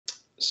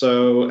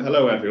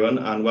Hello everyone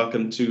and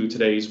welcome to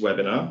today's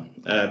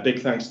webinar.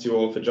 Big thanks to you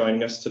all for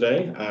joining us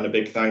today, and a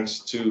big thanks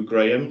to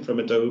Graham from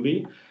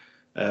Adobe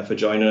for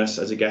joining us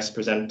as a guest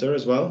presenter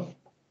as well.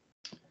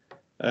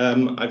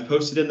 I've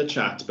posted in the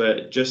chat,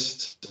 but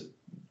just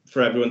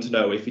for everyone to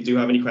know, if you do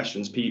have any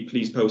questions,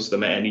 please post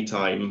them at any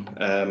time,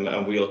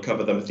 and we'll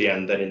cover them at the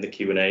end then in the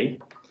Q&A.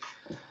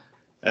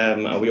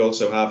 And we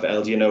also have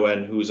LD and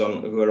Owen who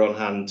are on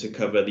hand to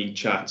cover the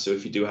chat. So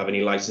if you do have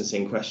any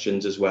licensing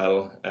questions as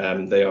well,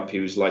 they are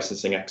Pugh's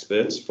licensing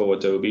experts for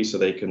Adobe, so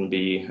they can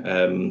be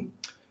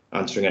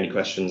answering any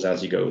questions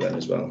as you go then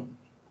as well.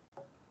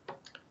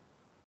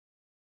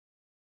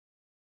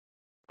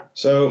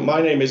 So my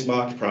name is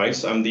Mark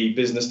Price. I'm the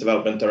Business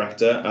Development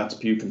Director at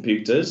Pugh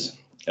Computers.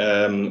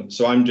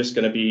 So I'm just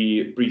going to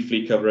be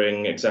briefly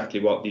covering exactly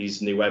what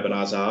these new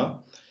webinars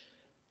are.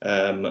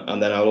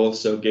 And then I'll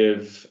also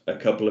give a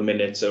couple of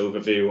minutes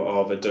overview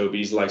of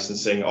Adobe's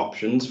licensing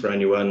options for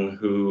anyone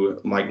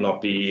who might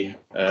not be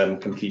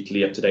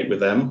completely up to date with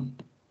them.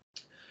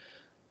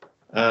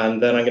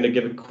 And then I'm going to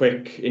give a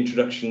quick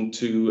introduction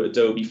to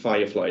Adobe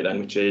Firefly then,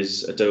 which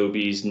is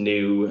Adobe's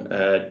new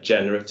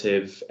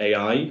generative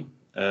AI.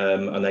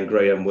 And then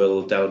Graham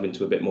will delve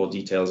into a bit more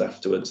details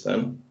afterwards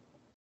then.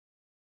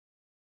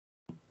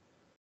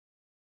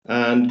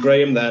 And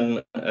Graham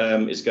then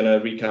is going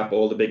to recap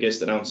all the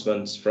biggest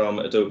announcements from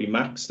Adobe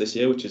Max this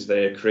year, which is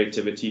their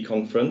creativity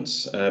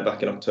conference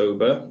back in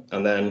October.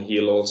 And then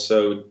he'll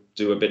also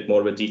do a bit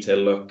more of a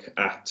detailed look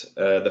at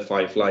the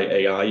Firefly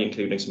AI,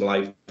 including some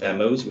live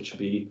demos, which will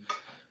be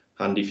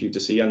handy for you to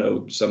see. I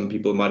know some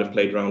people might have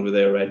played around with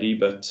it already,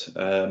 but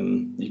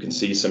you can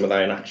see some of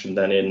that in action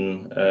then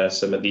in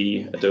some of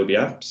the Adobe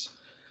apps.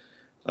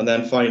 And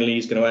then finally,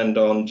 he's going to end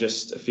on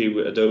just a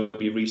few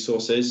Adobe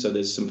resources. So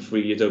there's some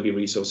free Adobe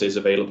resources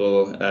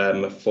available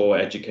for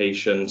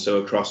education,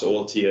 so across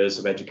all tiers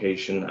of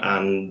education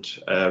and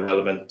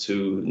relevant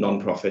to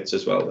non-profits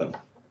as well then.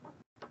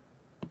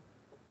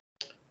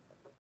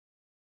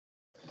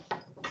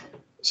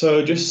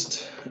 So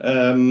just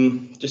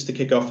to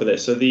kick off with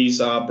this, so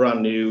these are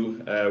brand new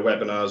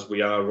webinars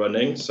we are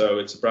running. So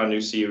it's a brand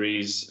new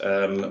series,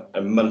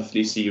 a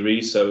monthly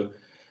series. So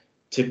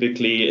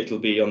typically, it'll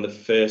be on the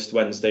first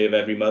Wednesday of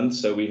every month,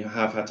 so we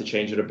have had to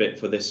change it a bit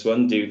for this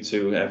one due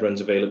to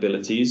everyone's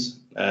availabilities.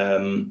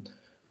 And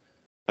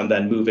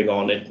then moving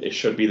on, it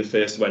should be the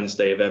first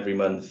Wednesday of every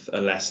month,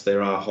 unless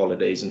there are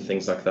holidays and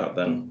things like that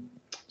then.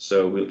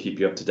 So we'll keep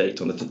you up to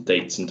date on the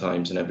dates and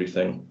times and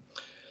everything.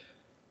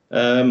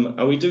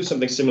 And we do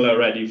something similar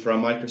already for our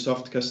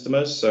Microsoft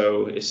customers.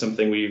 So it's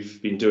something we've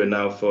been doing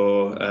now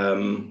for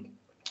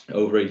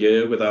over a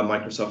year with our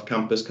Microsoft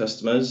Campus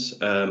customers,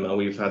 and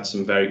we've had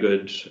some very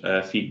good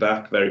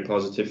feedback, very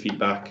positive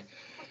feedback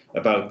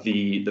about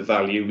the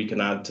value we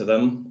can add to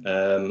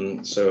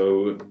them.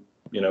 So,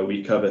 you know,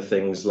 we cover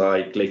things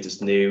like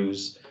latest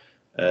news,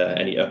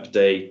 any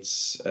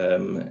updates.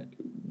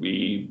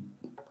 We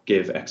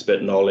give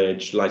expert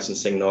knowledge,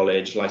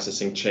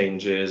 licensing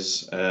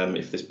changes,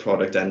 if there's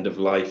product end of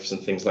lives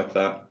and things like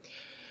that.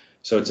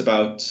 So it's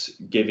about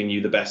giving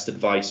you the best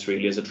advice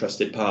really as a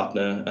trusted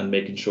partner and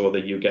making sure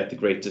that you get the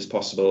greatest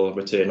possible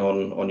return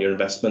on your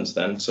investments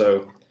then.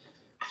 So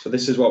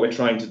this is what we're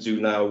trying to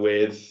do now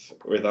with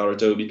our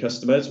Adobe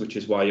customers, which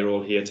is why you're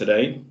all here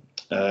today.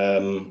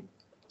 So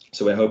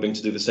we're hoping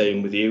to do the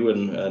same with you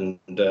and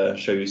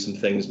show you some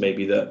things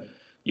maybe that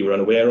you were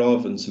unaware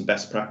of and some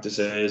best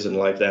practices and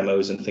live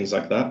demos and things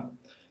like that.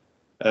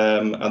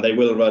 And they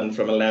will run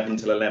from 11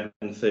 till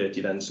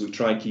 11:30 then, so we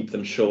try and keep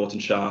them short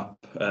and sharp,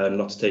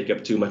 not to take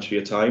up too much of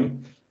your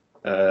time.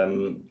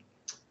 And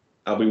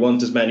we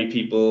want as many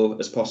people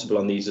as possible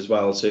on these as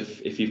well. So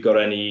if you've got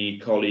any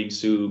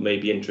colleagues who may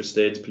be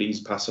interested, please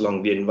pass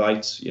along the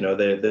invites. You know,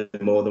 they're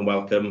more than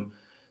welcome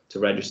to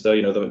register.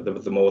 You know,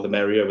 the more the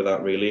merrier with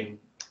that really.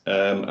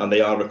 And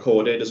they are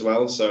recorded as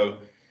well. So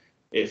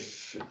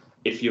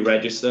if you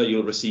register,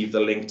 you'll receive the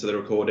link to the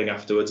recording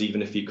afterwards,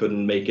 even if you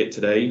couldn't make it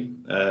today.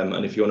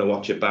 And if you want to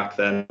watch it back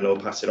then or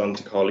pass it on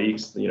to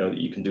colleagues, you know,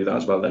 you can do that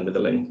as well then with the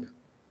link.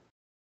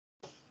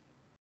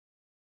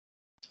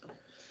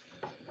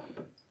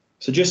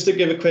 So just to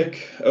give a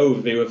quick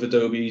overview of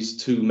Adobe's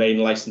two main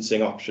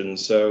licensing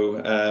options. So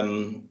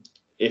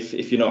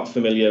if you're not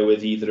familiar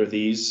with either of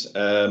these,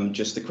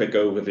 just a quick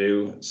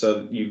overview.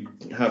 So you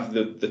have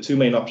the two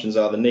main options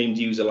are the named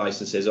user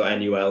licenses or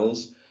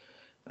NULs,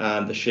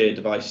 and the shared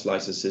device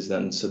licenses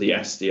then, so the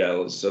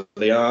SDLs. So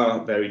they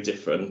are very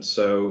different.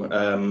 So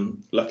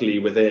luckily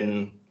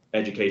within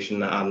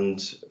education and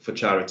for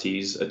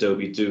charities,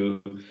 Adobe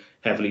do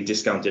heavily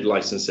discounted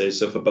licenses.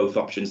 So for both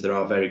options, there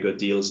are very good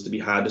deals to be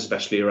had,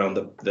 especially around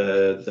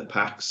the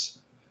packs.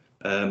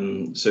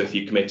 So if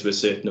you commit to a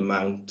certain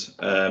amount,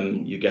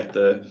 you get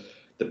the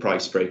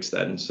price breaks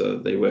then. So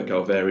they work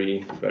out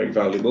very, very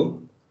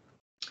valuable.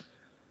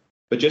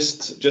 But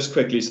just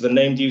quickly, so the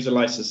named user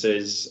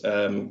licenses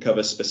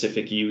cover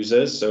specific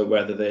users, so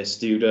whether they're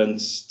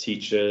students,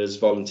 teachers,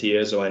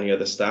 volunteers, or any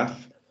other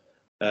staff.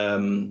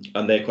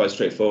 and they're quite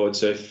straightforward.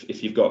 So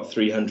if you've got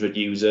 300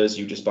 users,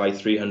 you just buy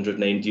 300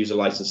 named user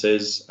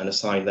licenses and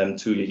assign them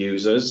to your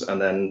users, and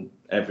then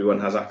everyone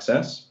has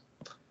access.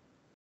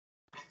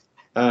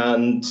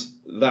 And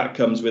that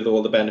comes with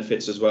all the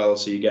benefits as well.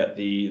 So you get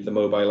the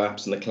mobile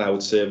apps and the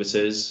cloud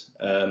services.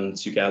 So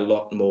you get a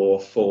lot more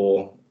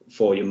for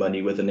your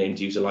money with the named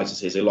user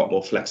licenses, a lot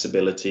more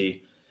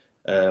flexibility,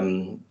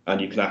 and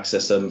you can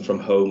access them from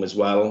home as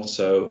well.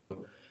 So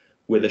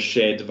with the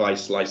shared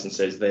device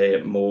licenses,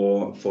 they're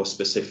more for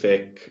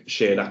specific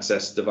shared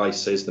access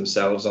devices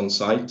themselves on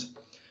site.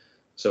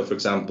 So for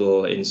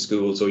example, in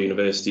schools or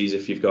universities,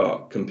 if you've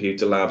got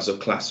computer labs or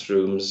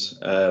classrooms,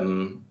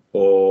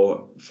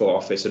 or for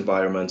office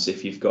environments,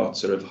 if you've got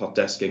sort of hot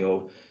desking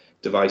or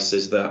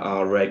devices that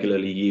are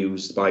regularly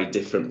used by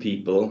different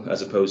people,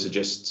 as opposed to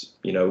just,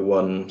 you know,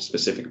 one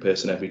specific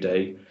person every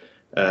day,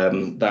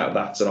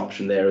 that's an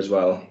option there as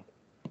well.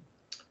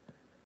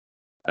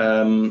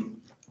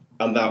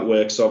 And that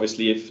works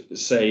obviously if,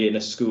 say, in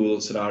a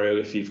school scenario,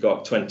 if you've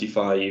got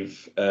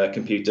 25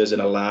 computers in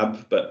a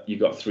lab, but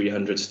you've got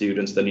 300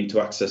 students that need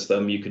to access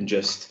them, you can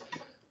just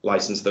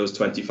license those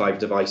 25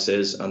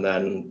 devices, and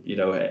then, you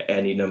know,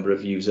 any number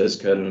of users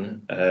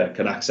can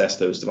access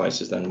those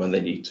devices then when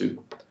they need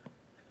to.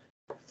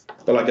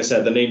 But like I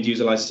said, the named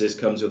user licenses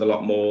comes with a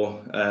lot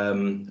more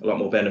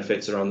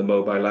benefits around the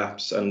mobile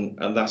apps, and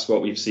that's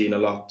what we've seen a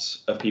lot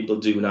of people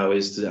do now,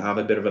 is to have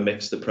a bit of a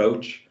mixed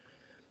approach.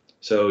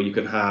 So you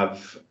can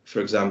have,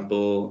 for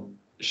example,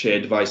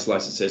 shared device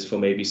licenses for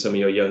maybe some of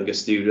your younger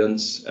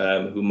students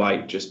who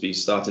might just be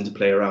starting to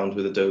play around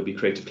with Adobe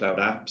Creative Cloud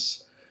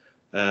apps,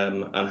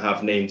 and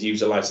have named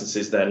user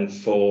licenses then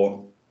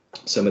for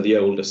some of the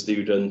older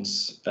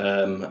students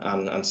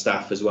and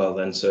staff as well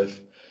then. So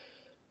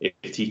if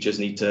teachers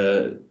need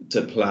to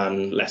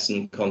plan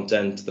lesson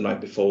content the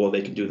night before,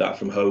 they can do that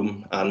from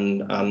home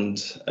and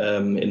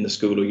in the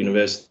school or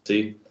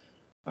university.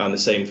 And the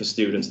same for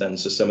students then.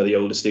 So some of the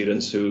older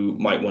students who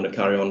might want to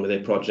carry on with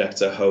their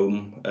projects at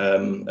home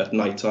at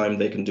night time,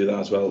 they can do that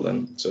as well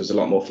then. So there's a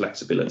lot more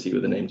flexibility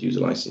with the named user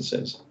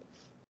licenses.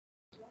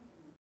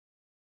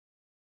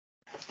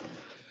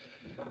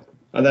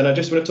 And then I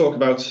just want to talk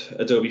about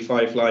Adobe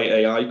Firefly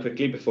AI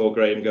quickly before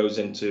Graham goes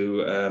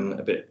into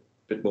a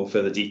bit more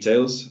further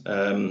details.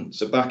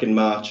 So back in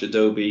March,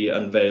 Adobe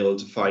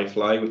unveiled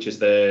Firefly, which is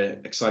their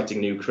exciting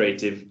new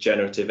creative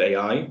generative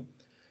AI.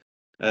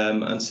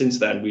 And since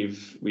then,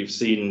 we've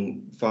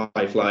seen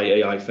Firefly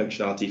AI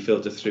functionality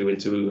filter through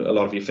into a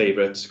lot of your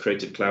favorite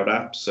Creative Cloud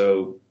apps.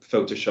 So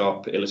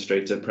Photoshop,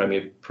 Illustrator,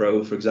 Premiere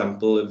Pro, for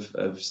example,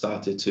 have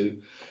started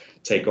to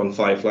take on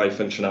Firefly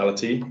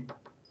functionality.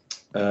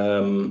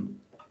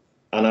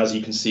 And as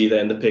you can see there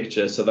in the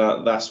picture, so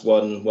that's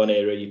one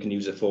area you can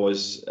use it for,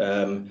 is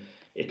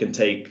it can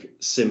take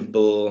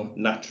simple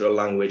natural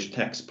language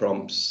text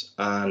prompts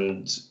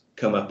and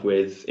come up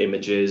with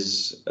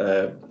images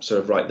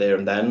sort of right there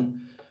and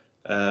then.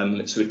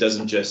 So it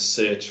doesn't just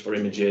search for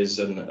images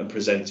and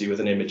present you with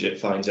an image it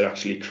finds. It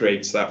actually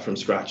creates that from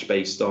scratch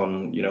based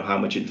on, you know, how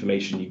much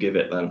information you give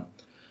it then.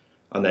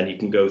 And then you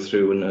can go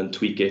through and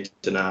tweak it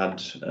and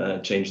add,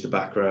 change the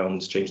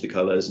backgrounds, change the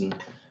colors and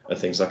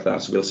things like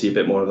that. So we'll see a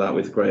bit more of that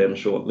with Graham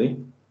shortly.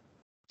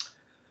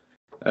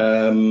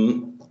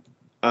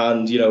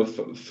 And, you know,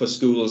 for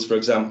schools, for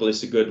example,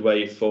 it's a good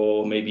way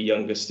for maybe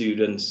younger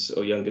students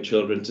or younger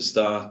children to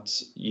start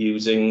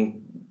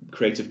using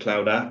Creative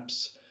Cloud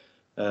apps.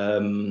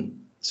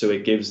 So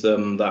it gives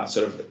them that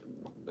sort of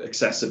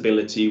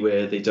accessibility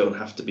where they don't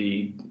have to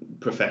be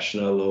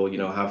professional or, you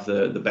know, have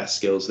the best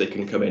skills. They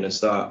can come in and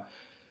start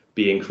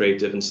being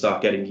creative and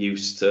start getting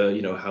used to,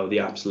 you know, how the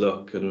apps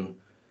look and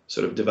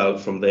sort of develop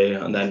from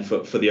there. And then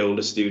for the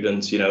older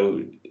students, you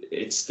know,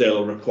 it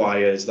still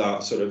requires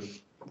that sort of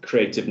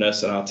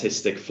creativeness and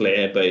artistic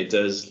flair, but it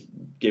does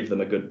give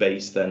them a good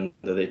base then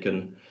that they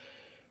can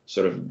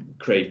sort of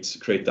create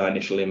that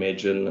initial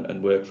image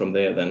and work from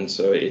there then.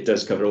 So it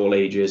does cover all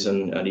ages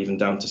and even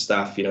down to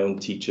staff, you know,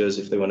 and teachers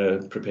if they want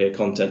to prepare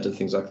content and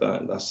things like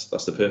that. That's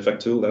the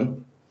perfect tool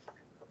then.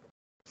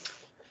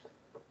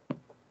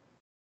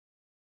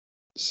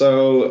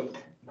 So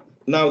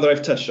now that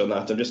I've touched on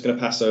that, I'm just going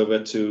to pass over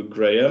to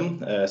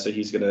Graham. So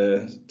he's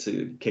going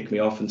to kick me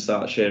off and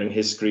start sharing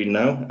his screen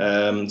now.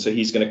 So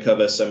he's going to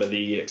cover some of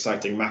the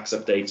exciting Max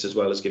updates as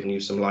well as giving you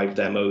some live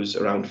demos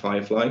around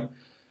Firefly.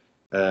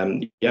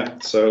 Yeah,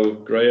 so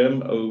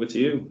Graham, over to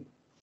you.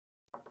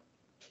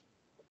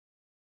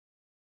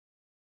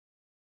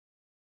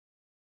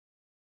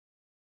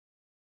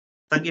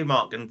 Thank you,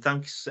 Mark, and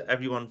thanks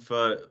everyone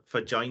for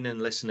joining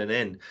and listening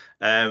in.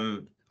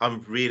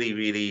 I'm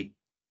really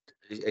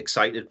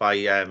excited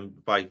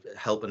by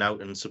helping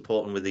out and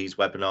supporting with these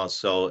webinars.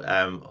 So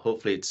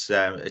hopefully it's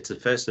the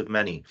first of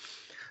many.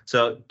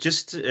 So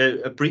just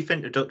a brief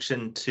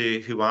introduction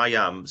to who I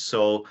am.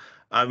 So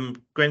I'm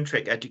Graham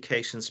Trick,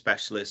 Education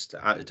Specialist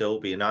at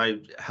Adobe, and I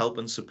help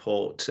and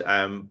support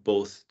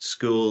both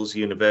schools,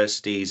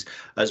 universities,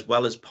 as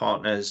well as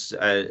partners,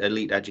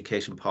 elite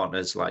education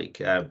partners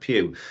like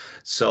Pugh.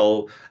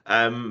 So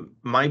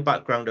my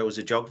background, I was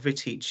a geography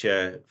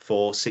teacher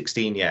for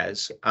 16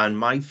 years, and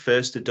my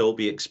first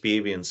Adobe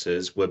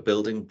experiences were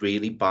building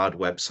really bad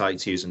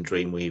websites using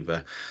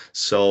Dreamweaver.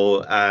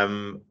 So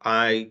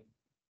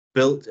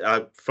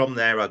from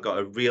there, I got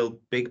a real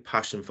big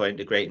passion for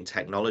integrating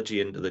technology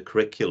into the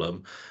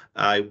curriculum.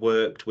 I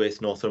worked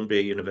with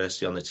Northumbria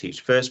University on the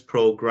Teach First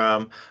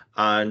program,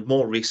 and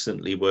more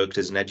recently worked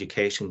as an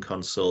education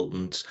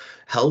consultant,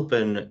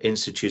 helping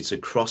institutes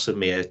across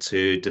EMEA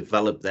to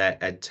develop their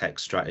EdTech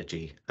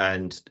strategy.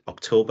 And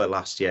October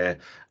last year,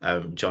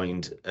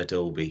 joined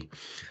Adobe.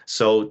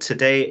 So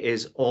today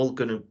is all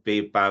going to be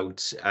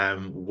about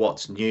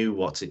what's new,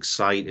 what's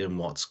exciting,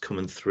 what's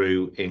coming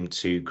through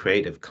into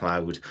Creative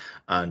Cloud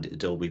and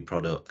Adobe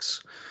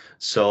products.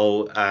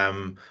 So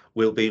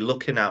we'll be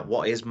looking at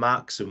what is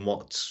Max and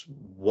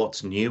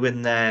what's new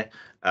in there,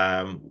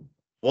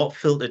 what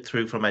filtered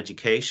through from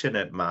education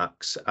at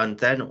Max, and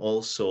then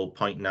also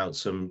pointing out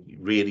some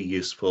really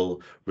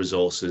useful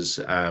resources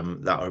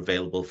that are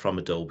available from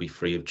Adobe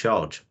free of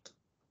charge.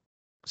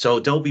 So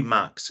Adobe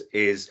Max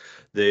is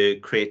the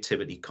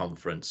creativity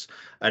conference,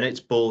 and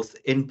it's both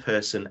in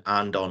person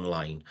and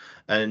online.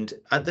 And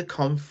at the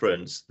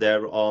conference,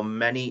 there are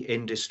many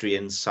industry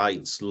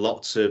insights,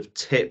 lots of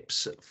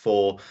tips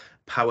for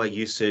power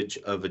usage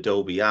of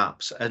Adobe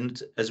apps,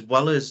 and as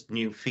well as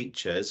new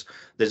features,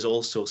 there's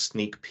also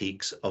sneak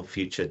peeks of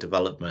future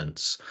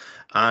developments.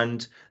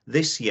 And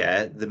this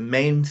year, the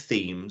main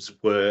themes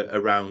were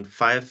around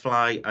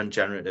Firefly and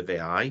generative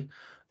AI,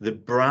 the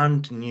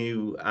brand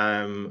new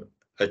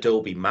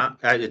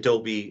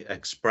Adobe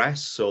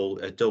Express. So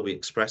Adobe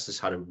Express has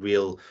had a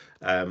real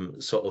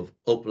sort of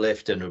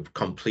uplift and a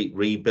complete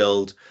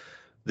rebuild.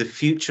 The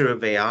future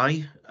of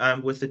AI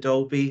with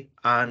Adobe,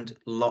 and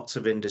lots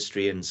of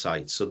industry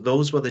insights. So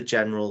those were the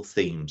general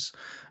themes.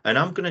 And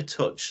I'm going to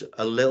touch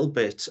a little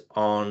bit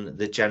on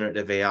the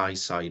generative AI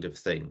side of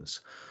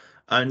things.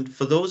 And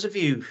for those of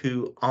you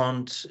who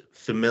aren't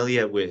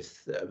familiar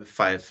with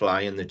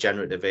Firefly and the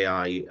generative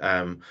AI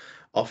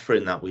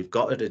offering that we've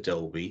got at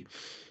Adobe,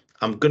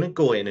 I'm going to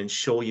go in and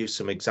show you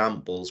some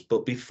examples,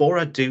 but before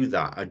I do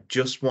that, I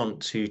just want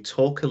to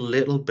talk a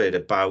little bit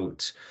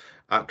about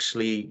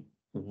actually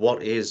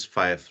what is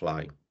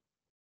Firefly.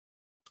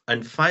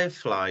 And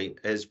Firefly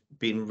has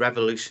been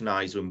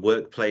revolutionized in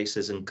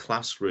workplaces and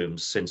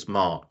classrooms since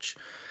March.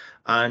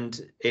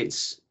 And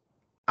it's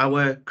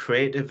our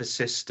creative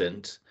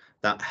assistant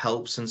that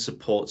helps and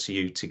supports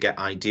you to get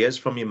ideas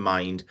from your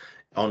mind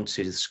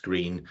onto the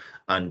screen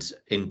and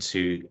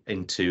into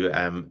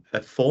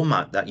a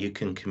format that you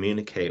can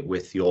communicate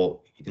with your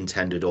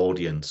intended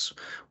audience,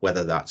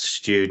 whether that's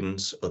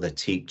students, other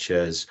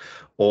teachers,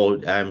 or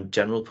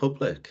general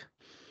public.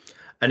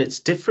 And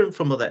it's different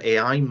from other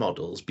AI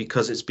models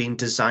because it's been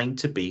designed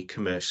to be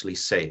commercially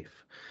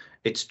safe.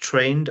 It's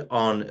trained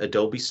on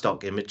Adobe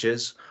stock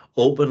images,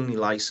 openly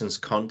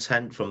licensed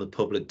content from the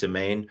public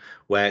domain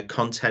where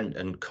content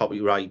and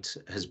copyright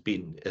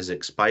has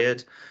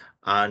expired,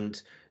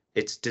 and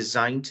it's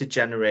designed to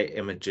generate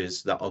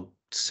images that are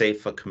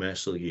safe for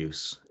commercial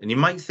use. And you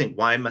might think,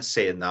 why am I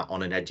saying that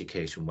on an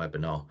education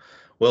webinar?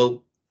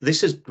 Well,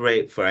 this is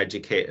great for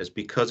educators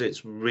because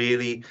it's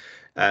really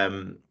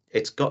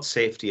it's got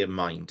safety in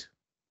mind.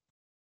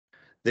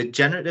 The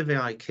generative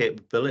AI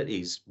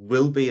capabilities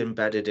will be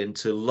embedded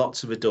into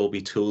lots of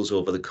Adobe tools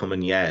over the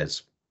coming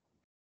years.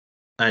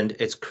 And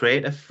it's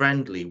creator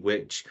friendly,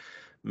 which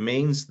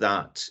means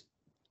that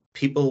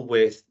people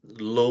with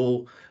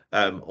low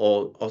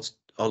or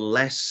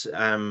less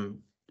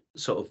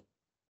sort of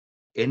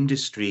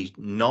industry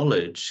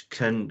knowledge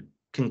can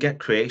get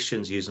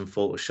creations using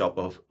Photoshop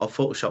or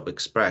Photoshop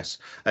Express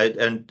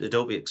and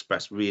Adobe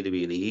Express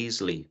really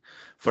easily.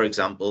 For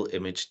example,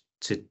 image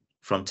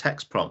from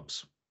text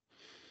prompts.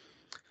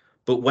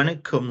 But when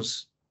it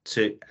comes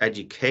to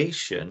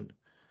education,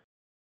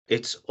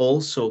 it's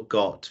also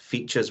got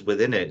features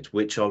within it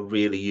which are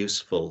really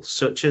useful,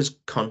 such as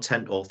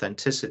content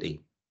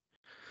authenticity.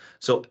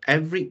 So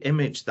every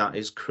image that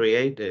is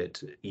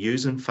created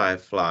using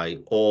Firefly,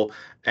 or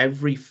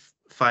every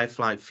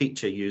Firefly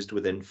feature used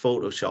within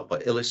Photoshop or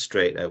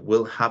Illustrator,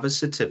 will have a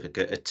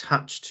certificate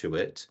attached to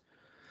it,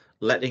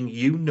 letting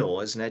you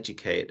know as an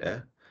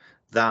educator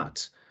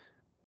that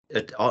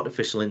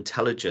artificial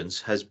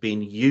intelligence has been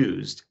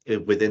used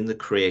within the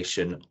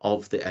creation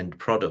of the end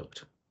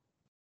product.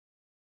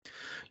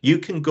 You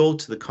can go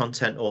to the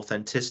Content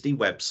Authenticity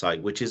website,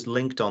 which is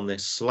linked on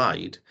this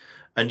slide,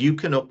 and you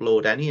can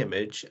upload any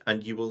image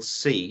and you will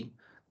see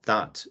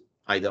that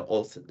either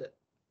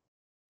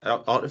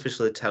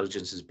artificial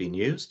intelligence has been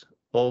used,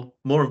 or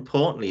more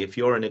importantly, if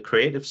you're in a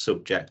creative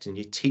subject and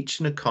you're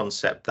teaching a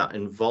concept that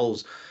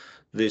involves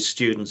the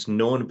students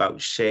knowing about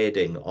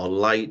shading or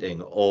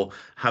lighting or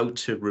how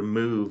to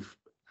remove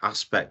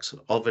aspects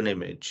of an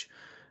image,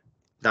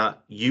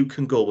 that you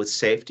can go with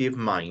safety of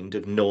mind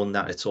of knowing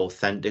that it's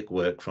authentic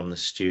work from the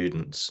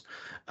students.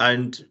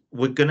 And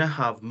we're going to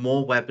have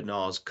more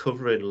webinars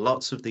covering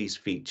lots of these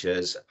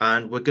features,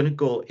 and we're going to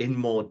go in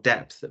more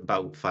depth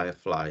about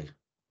Firefly.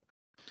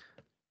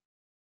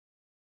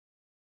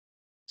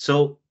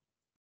 So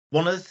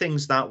one of the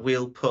things that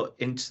we'll put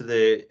into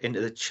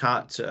the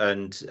chat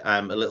and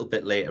a little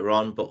bit later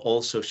on, but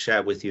also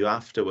share with you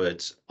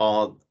afterwards,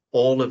 are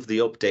all of the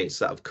updates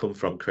that have come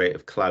from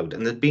Creative Cloud.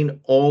 And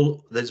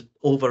there's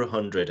over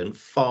 100 and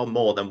far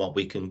more than what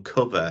we can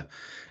cover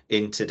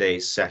in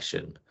today's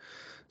session.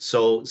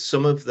 So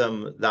some of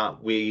them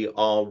that we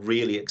are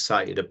really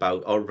excited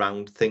about are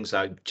around things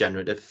like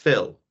generative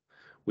fill.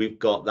 We've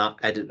got that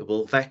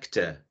editable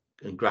vector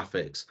and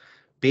graphics,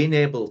 being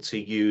able to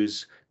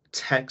use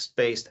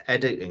text-based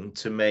editing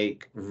to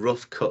make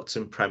rough cuts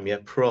in Premiere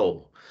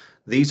Pro.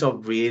 These are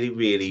really,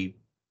 really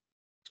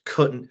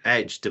cutting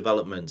edge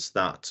developments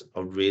that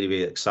are really,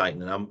 really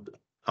exciting. And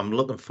I'm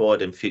looking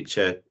forward in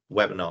future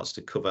webinars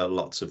to cover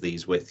lots of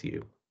these with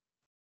you.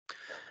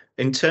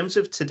 In terms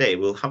of today,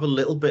 we'll have a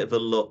little bit of a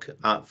look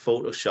at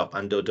Photoshop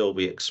and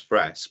Adobe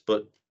Express,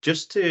 but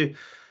just to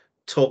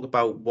talk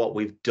about what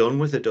we've done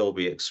with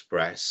Adobe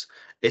Express,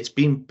 it's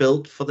been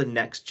built for the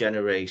next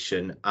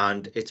generation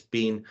and it's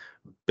been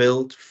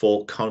built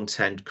for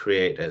content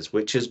creators,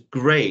 which is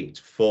great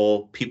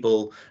for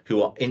people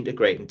who are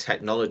integrating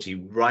technology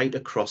right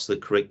across the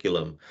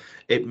curriculum.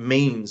 It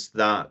means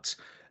that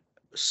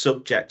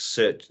subjects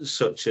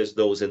such as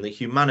those in the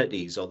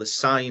humanities or the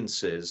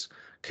sciences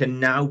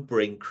can now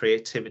bring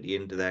creativity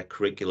into their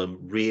curriculum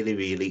really,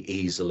 really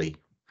easily.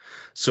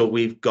 So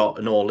we've got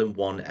an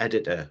all-in-one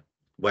editor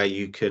where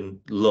you can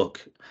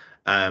look,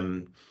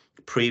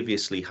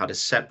 previously had a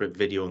separate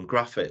video and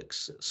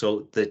graphics.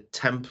 So the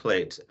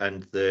template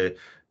and the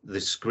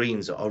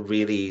screens are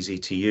really easy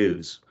to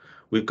use.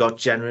 We've got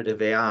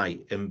generative AI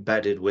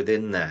embedded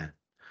within there.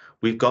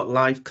 We've got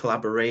live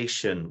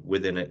collaboration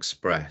within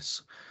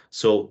Express.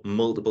 So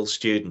multiple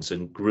students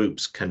and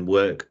groups can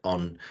work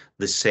on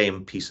the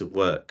same piece of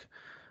work.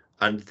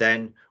 And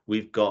then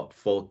we've got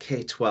for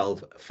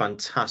K-12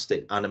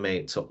 fantastic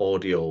animator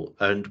audio.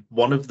 And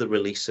one of the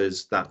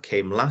releases that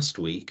came last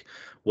week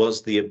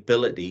was the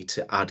ability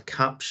to add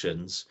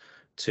captions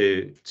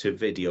to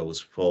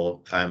videos for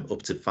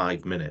up to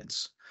 5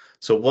 minutes.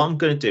 So what I'm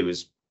going to do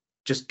is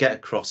just get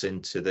across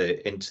into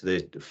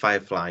the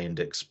Firefly and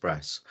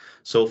Express.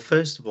 So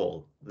first of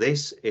all,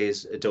 this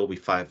is Adobe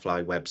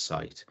Firefly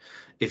website.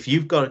 If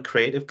you've got a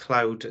Creative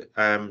Cloud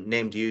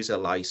named user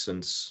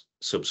license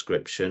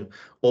subscription,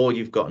 or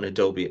you've got an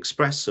Adobe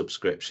Express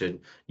subscription,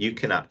 you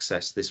can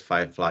access this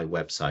Firefly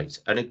website,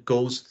 and it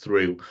goes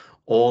through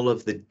all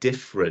of the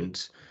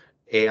different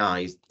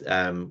AI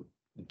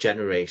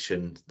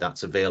generation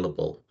that's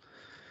available.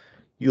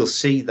 You'll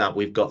see that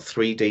we've got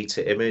 3D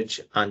to image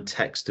and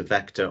text to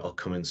vector are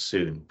coming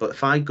soon. But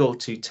if I go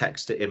to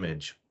text to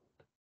image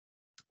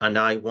and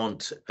I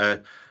want,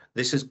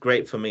 this is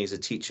great for me as a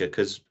teacher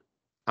because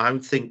I'm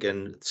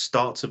thinking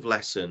starts of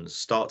lessons,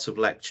 starts of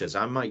lectures.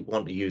 I might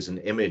want to use an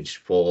image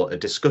for a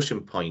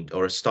discussion point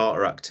or a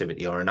starter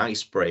activity or an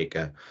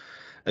icebreaker.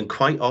 And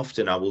quite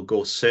often I will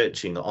go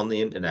searching on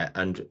the internet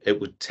and it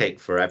would take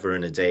forever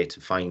and a day to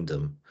find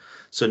them.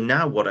 So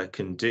now what I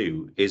can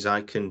do is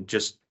I can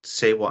just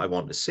say what I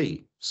want to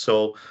see.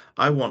 So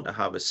I want to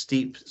have a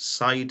steep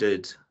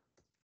sided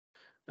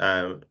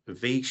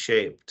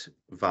V-shaped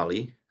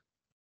valley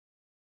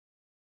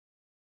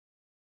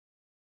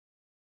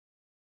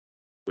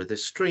with a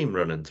stream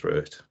running through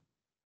it.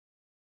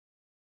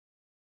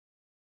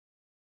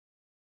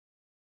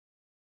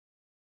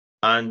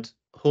 And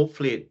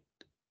hopefully,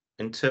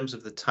 in terms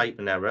of the type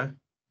and error,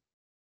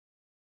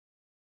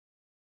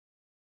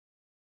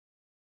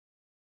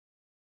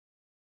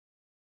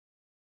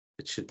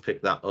 it should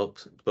pick that up.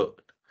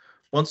 But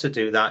once I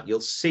do that,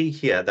 you'll see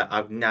here that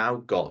I've now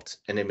got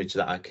an image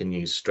that I can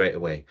use straight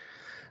away.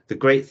 The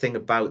great thing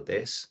about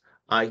this,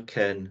 I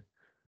can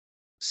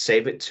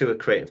save it to a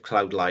Creative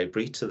Cloud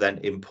library to then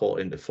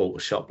import into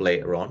Photoshop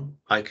later on.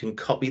 I can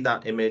copy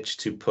that image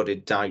to put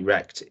it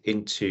direct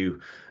into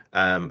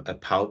a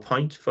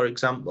PowerPoint, for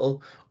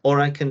example, or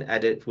I can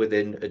edit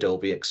within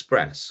Adobe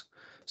Express.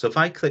 So if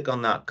I click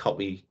on that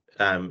copy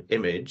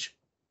image,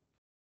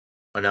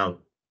 and I'll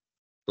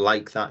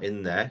like that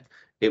in there,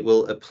 it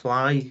will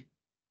apply.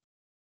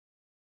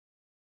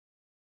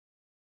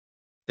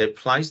 It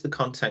applies the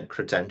content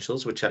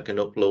credentials, which I can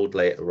upload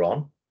later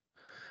on.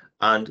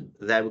 And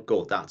there we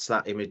go. That's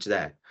that image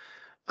there.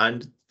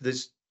 And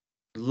there's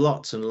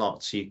lots and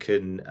lots you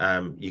can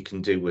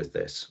do with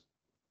this.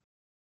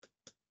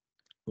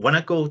 When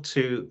I go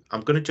to,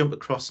 I'm going to jump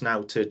across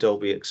now to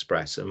Adobe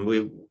Express, and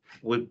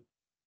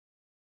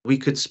we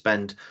could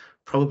spend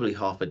probably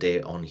half a day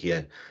on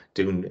here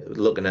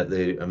looking at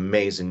the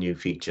amazing new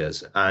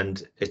features,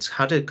 and it's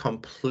had a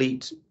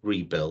complete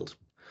rebuild.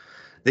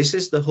 This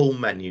is the whole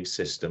menu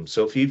system.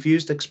 So if you've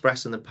used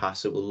Express in the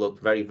past, it will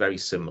look very, very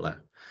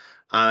similar.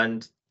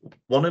 And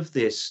one of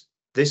this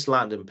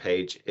landing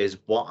page is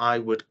what I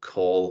would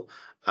call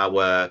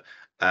our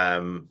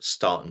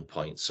starting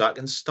point. So I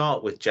can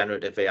start with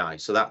generative AI.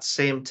 So that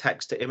same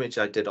text to image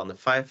I did on the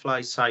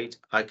Firefly site,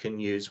 I can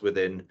use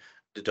within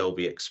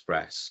Adobe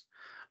Express.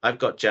 I've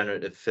got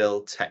generative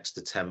fill, text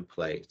to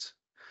template.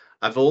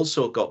 I've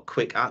also got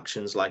quick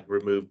actions like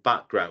remove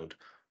background.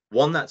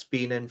 One that's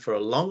been in for a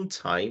long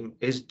time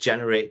is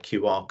generate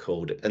QR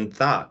code. And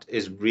that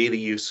is really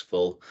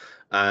useful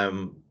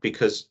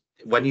because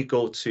when you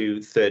go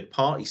to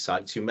third-party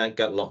sites, you might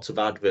get lots of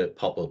advert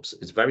pop-ups.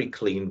 It's very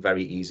clean,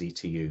 very easy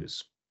to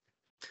use.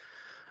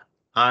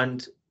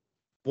 And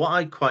what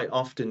I quite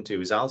often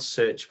do is I'll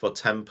search for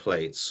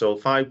templates. So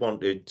if I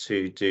wanted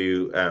to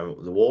do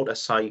the water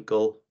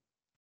cycle,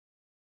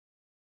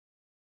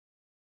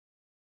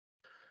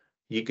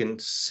 you can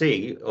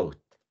see, oh,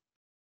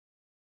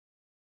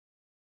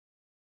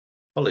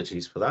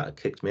 apologies for that, it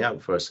kicked me out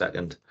for a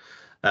second.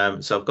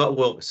 So I've got a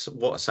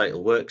water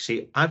cycle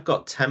worksheet. I've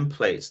got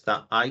templates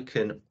that I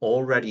can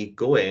already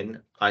go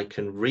in, I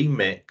can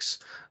remix,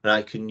 and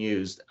I can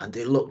use, and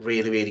they look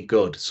really, really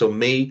good. So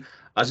me,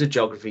 as a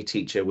geography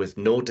teacher with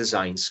no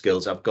design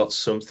skills, I've got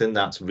something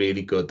that's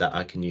really good that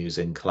I can use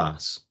in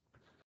class.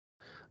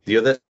 The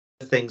other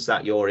things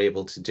that you're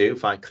able to do,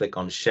 if I click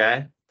on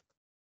share,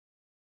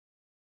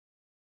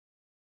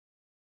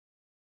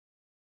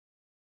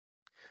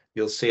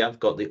 you'll see I've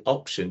got the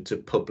option to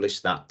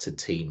publish that to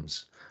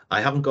Teams. I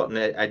haven't got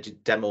an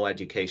demo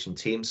education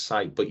Teams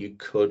site, but you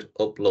could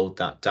upload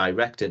that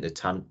direct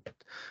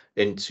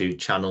into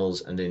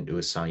channels and into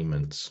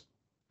assignments.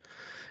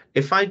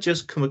 If I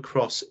just come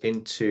across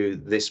into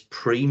this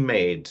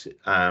pre-made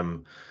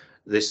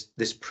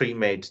this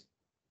pre-made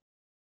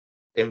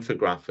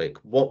infographic,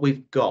 what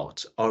we've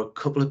got are a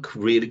couple of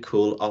really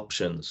cool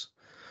options.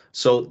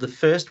 So the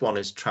first one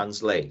is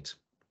translate.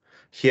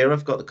 Here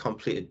I've got the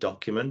completed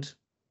document.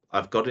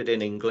 I've got it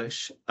in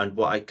English, and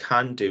what I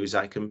can do is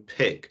I can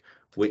pick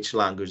which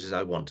languages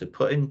I want to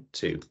put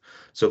into.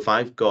 So if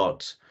I've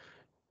got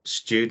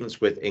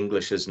students with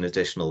English as an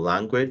additional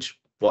language,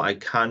 what I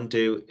can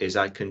do is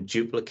I can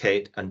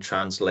duplicate and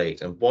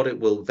translate. And what it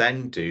will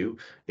then do,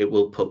 it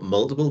will put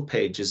multiple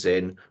pages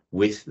in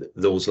with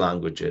those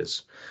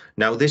languages.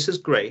 Now, this is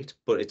great,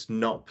 but it's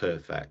not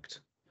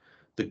perfect.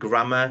 The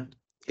grammar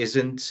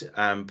isn't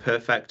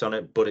perfect on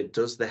it, but it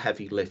does the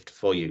heavy lift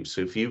for you. So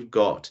if you've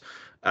got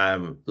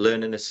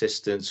learning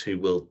assistants who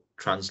will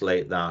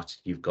translate that,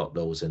 you've got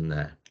those in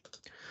there.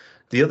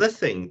 The other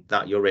thing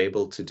that you're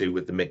able to do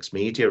with the mixed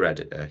media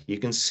editor, you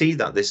can see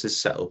that this is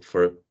set up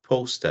for a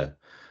poster.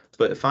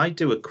 But if I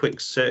do a quick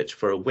search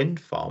for a wind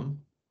farm,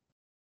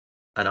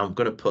 and I'm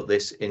going to put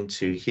this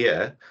into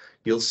here,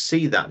 you'll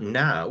see that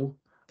now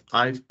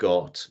I've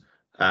got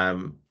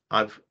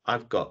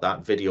I've got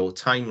that video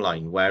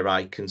timeline where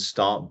I can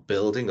start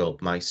building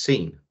up my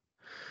scene.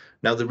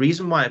 Now, the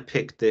reason why I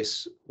picked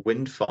this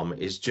wind farm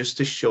is just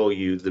to show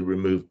you the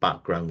remove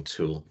background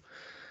tool.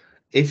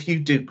 If you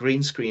do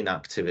green screen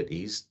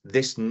activities,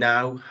 this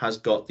now has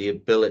got the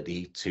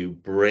ability to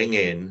bring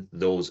in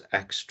those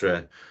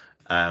extra,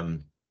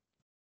 bring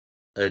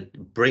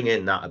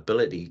in that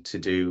ability to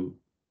do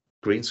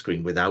green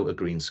screen without a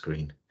green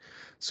screen.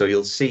 So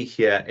you'll see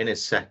here in a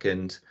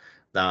second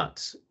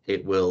that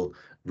it will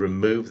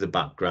remove the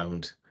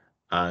background,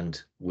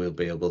 and we'll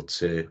be able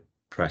to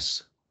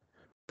press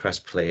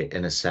play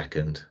in a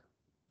second.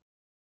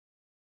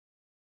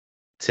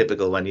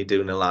 Typical when you're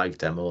doing a live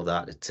demo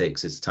that it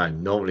takes its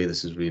time. Normally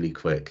this is really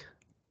quick.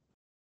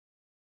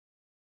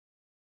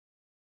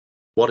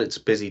 What it's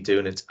busy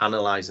doing, it's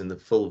analyzing the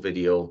full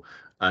video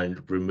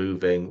and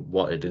removing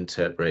what it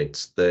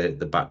interprets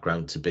the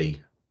background to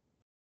be.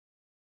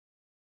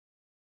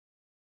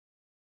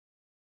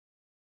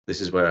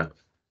 This is where,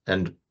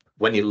 and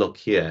when you look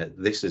here,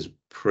 this is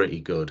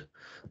pretty good.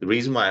 The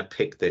reason why I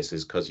picked this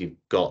is because you've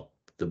got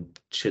the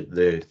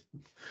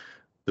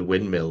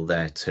windmill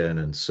there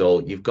turning,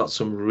 so you've got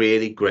some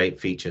really great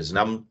features, and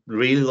I'm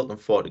really looking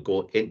forward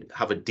to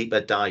have a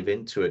deeper dive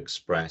into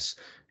Express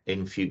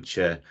in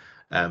future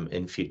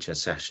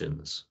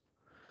sessions.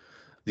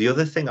 The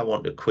other thing I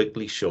want to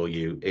quickly show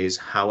you is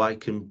how I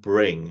can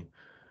bring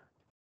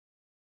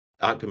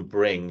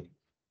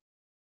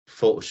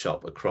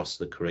Photoshop across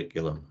the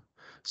curriculum.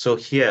 So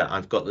here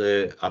I've got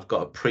a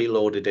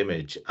preloaded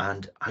image,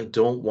 and I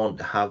don't want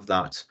to have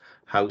that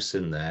house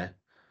in there.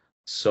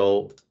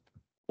 So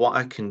what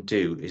I can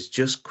do is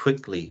just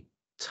quickly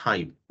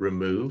type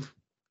remove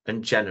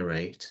and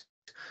generate.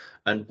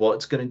 And what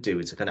it's going to do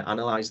is it's going to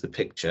analyze the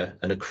picture,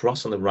 and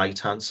across on the right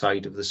hand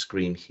side of the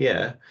screen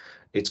here,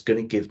 it's going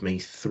to give me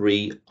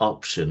three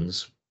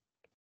options.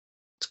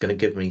 It's going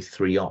to give me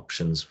three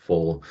options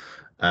for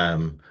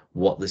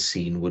what the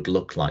scene would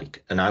look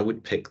like, and I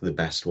would pick the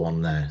best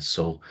one there.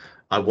 So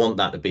I want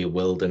that to be a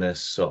wilderness,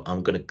 so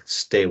I'm going to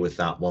stay with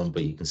that one,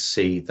 but you can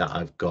see that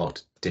I've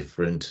got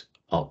different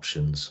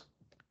options.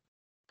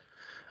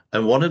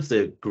 And one of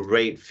the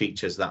great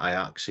features that I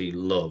actually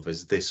love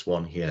is this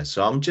one here.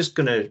 So I'm just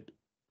going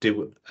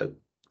to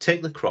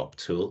take the crop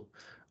tool,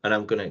 and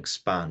I'm going to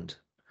expand.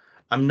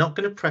 I'm not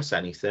going to press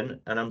anything,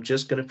 and I'm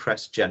just going to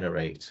press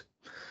generate.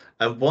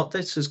 And what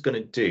this is going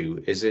to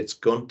do is it's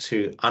going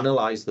to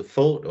analyze the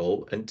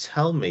photo and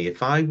tell me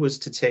if I was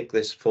to take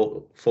this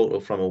photo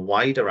from a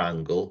wider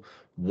angle,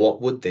 what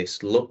would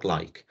this look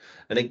like?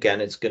 And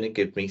again, it's going to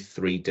give me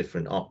 3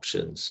 different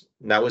options.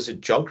 Now, as a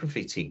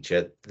geography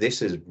teacher,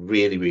 this is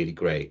really, really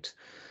great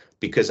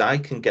because I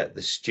can get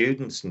the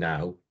students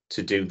now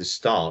to do the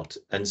start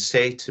and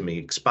say to me,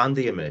 expand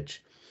the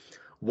image.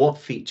 What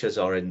features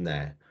are in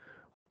there?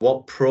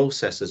 What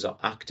processes are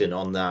acting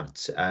on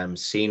that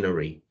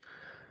scenery?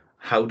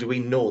 How do we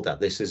know that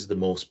this is the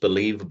most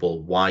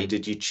believable? Why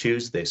did you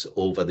choose this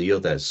over the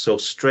others? So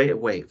straight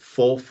away,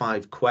 4 or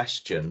 5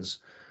 questions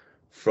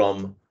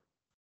from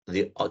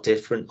the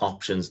different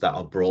options that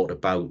are brought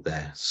about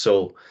there.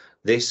 So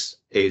this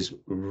is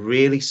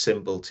really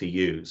simple to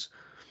use.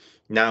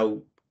 Now,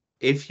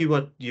 if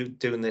you're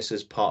doing this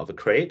as part of a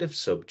creative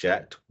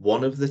subject,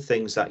 one of the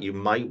things that you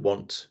might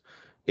want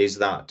is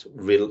that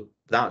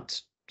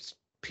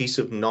piece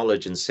of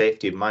knowledge and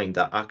safety of mind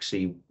that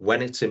actually,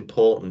 when it's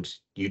important,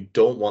 you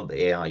don't want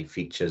the AI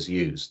features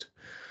used.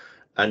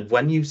 And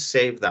when you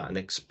save that and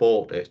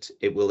export it,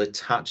 it will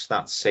attach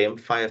that same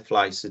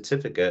Firefly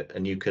certificate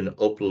and you can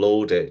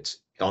upload it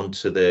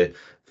onto the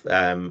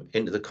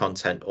into the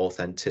content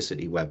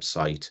authenticity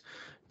website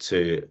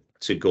to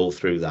go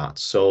through that.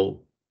 So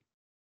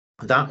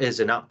that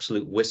is an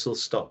absolute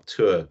whistle-stop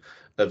tour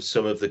of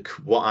some of the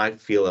what I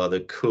feel are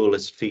the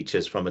coolest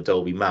features from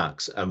Adobe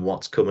Max and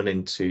what's coming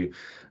into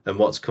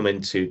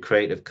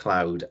Creative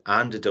Cloud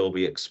and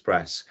Adobe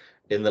Express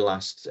in the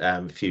last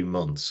few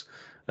months.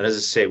 And as I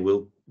say,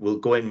 we'll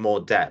go in more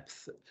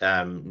depth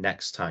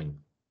next time.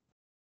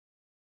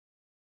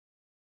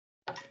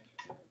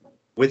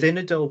 Within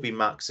Adobe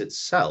Max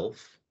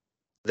itself,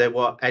 there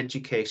were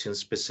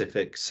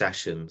education-specific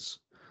sessions.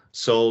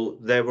 So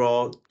there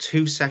are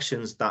 2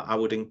 sessions that I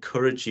would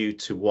encourage you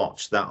to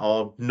watch that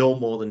are no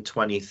more than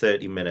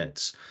 20-30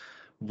 minutes.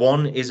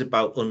 One is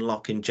about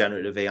unlocking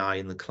generative AI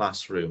in the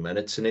classroom, and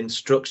it's an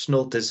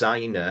instructional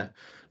designer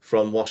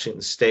from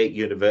Washington State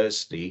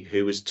University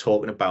who is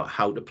talking about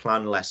how to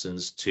plan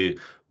lessons to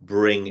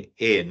bring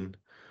in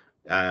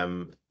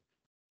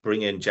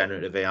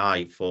generative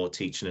AI for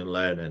teaching and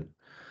learning.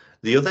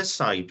 The other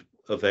side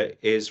of it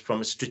is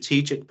from a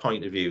strategic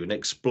point of view and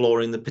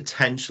exploring the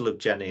potential of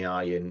Gen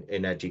AI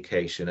in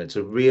education. It's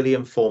a really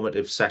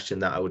informative session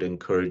that I would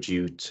encourage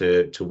you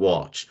to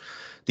watch.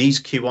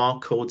 These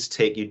QR codes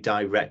take you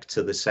direct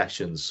to the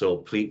sessions, so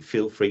please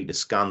feel free to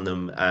scan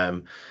them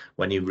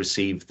when you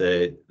receive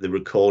the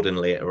recording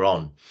later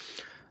on.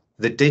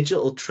 The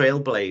digital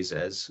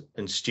trailblazers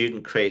and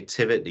student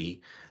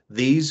creativity,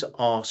 these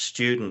are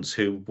students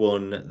who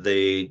won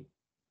the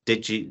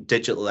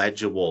Digital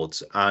Edge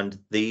Awards, and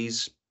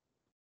these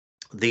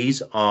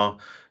are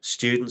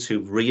students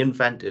who've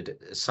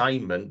reinvented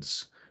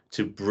assignments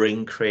to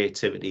bring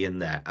creativity in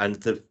there, and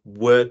the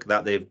work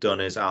that they've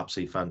done is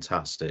absolutely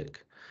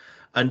fantastic.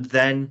 And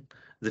then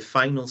the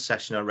final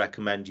session I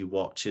recommend you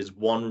watch is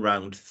one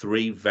round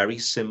 3 very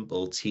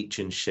simple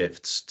teaching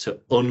shifts to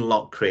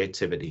unlock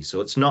creativity.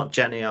 So it's not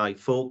Gen AI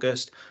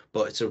focused,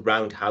 but it's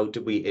around how do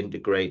we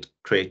integrate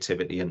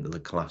creativity into the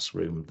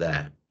classroom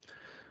there.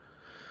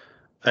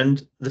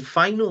 And the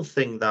final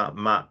thing that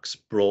Max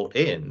brought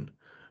in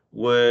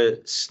were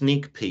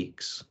sneak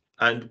peeks.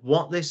 And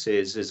what this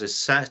is a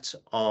set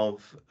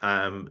of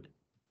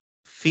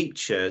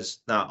features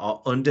that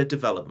are under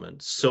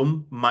development.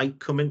 Some might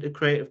come into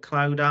Creative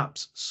Cloud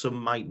apps, some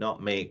might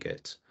not make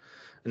it.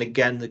 And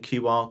again, the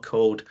QR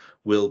code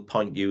will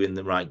point you in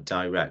the right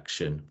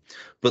direction.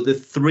 But the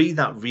 3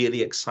 that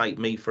really excite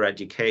me for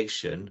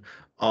education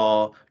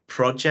are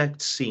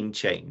Project Scene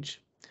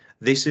Change.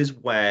 This is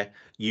where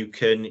you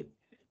can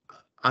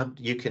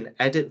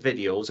edit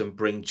videos and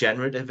bring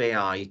generative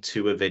AI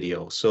to a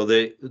video. So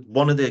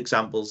one of the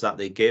examples that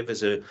they give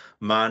is a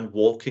man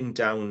walking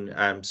down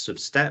some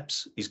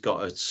steps. He's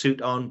got a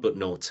suit on, but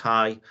no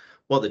tie.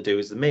 What they do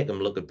is they make him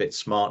look a bit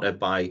smarter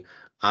by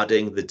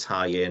adding the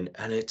tie in,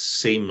 and it's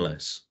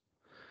seamless.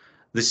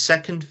 The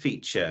second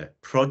feature,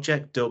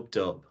 Project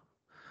Dub.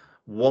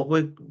 What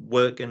we're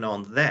working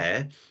on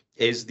there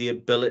is the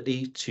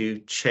ability to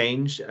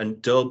change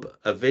and dub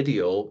a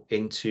video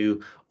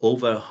into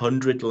over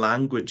 100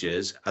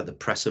 languages at the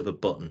press of a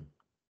button.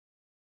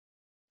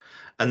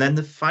 And then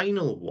the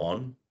final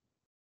one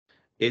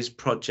is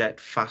Project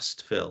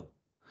Fast Fill.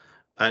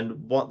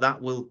 And what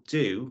that will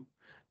do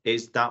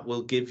is that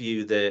will give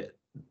you the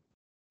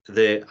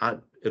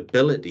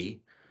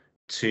ability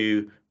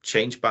to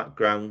change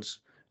backgrounds,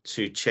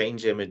 to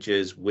change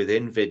images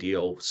within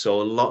video.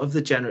 So a lot of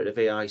the generative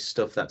AI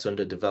stuff that's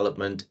under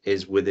development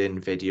is within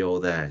video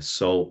there.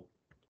 So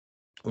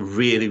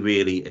really,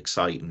 really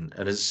exciting.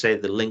 And as I say,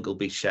 the link will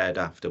be shared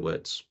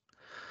afterwards.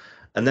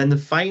 And then the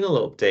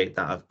final update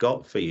that I've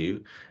got for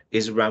you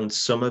is around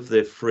some of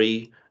the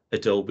free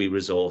Adobe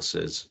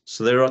resources.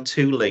 So there are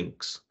 2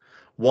 links,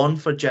 one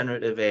for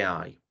generative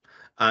AI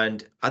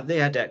And at the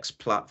edX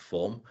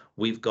platform,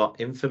 we've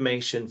got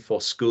information for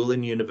school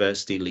and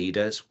university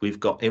leaders. We've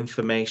got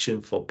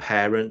information for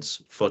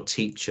parents, for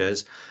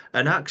teachers,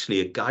 and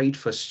actually a guide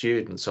for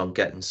students on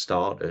getting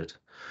started.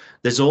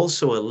 There's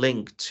also a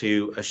link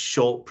to a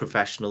short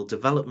professional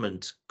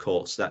development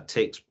course that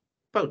takes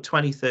about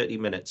 20-30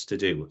 minutes to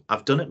do.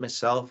 I've done it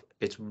myself.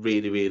 It's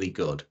really, really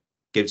good.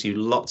 Gives you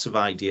lots of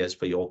ideas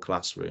for your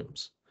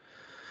classrooms.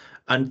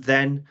 And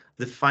then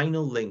the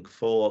final link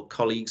for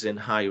colleagues in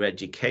higher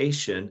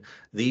education,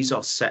 these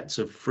are sets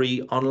of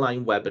free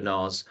online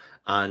webinars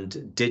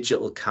and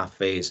digital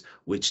cafes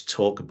which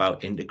talk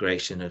about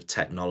integration of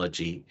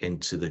technology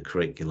into the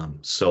curriculum.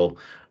 So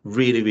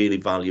really, really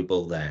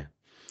valuable there.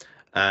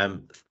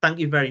 Thank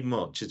you very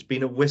much. It's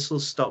been a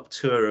whistle-stop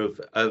tour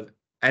of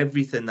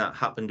everything that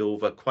happened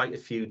over quite a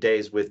few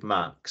days with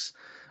Max.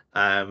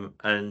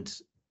 And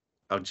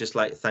I'd just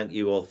like to thank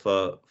you all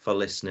for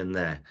listening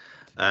there.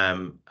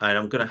 And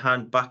I'm going to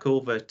hand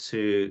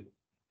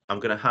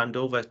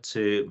over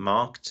to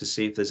Mark to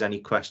see if there's any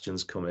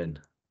questions come in.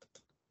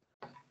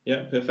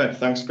 Yeah, perfect.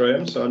 Thanks,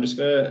 Graham. So I'm just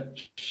going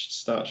to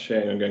start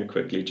sharing again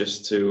quickly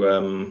just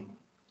to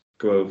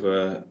go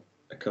over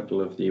a couple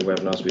of the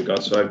webinars we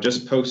got. So I've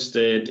just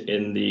posted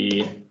in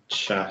the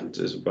chat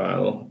as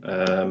well.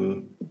 Let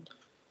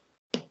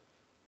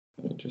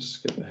me just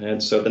skip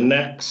ahead. So the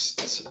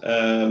next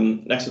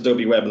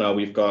Adobe webinar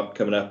we've got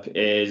coming up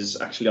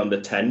is actually on the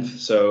 10th.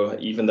 So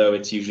even though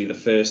it's usually the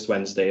first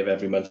Wednesday of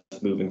every month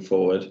moving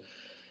forward,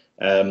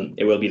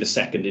 it will be the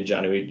 2nd in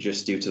January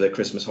just due to the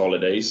Christmas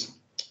holidays.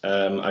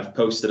 I've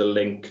posted a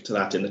link to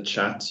that in the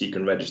chat, so you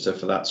can register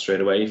for that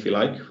straight away if you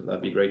like.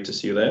 That'd be great to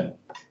see you there.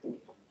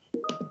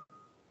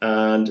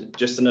 And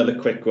just another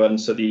quick one.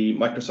 So the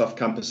Microsoft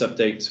Campus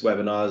Update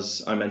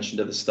webinars I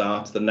mentioned at the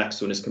start, the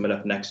next one is coming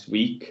up next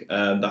week.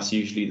 That's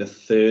usually the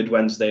 3rd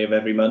Wednesday of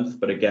every month.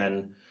 But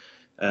again,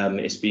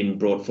 it's been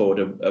brought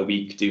forward a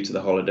week due to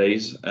the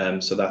holidays.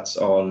 So that's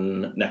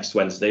on next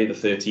Wednesday, the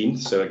 13th.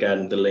 So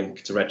again, the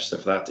link to register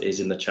for that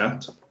is in the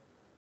chat.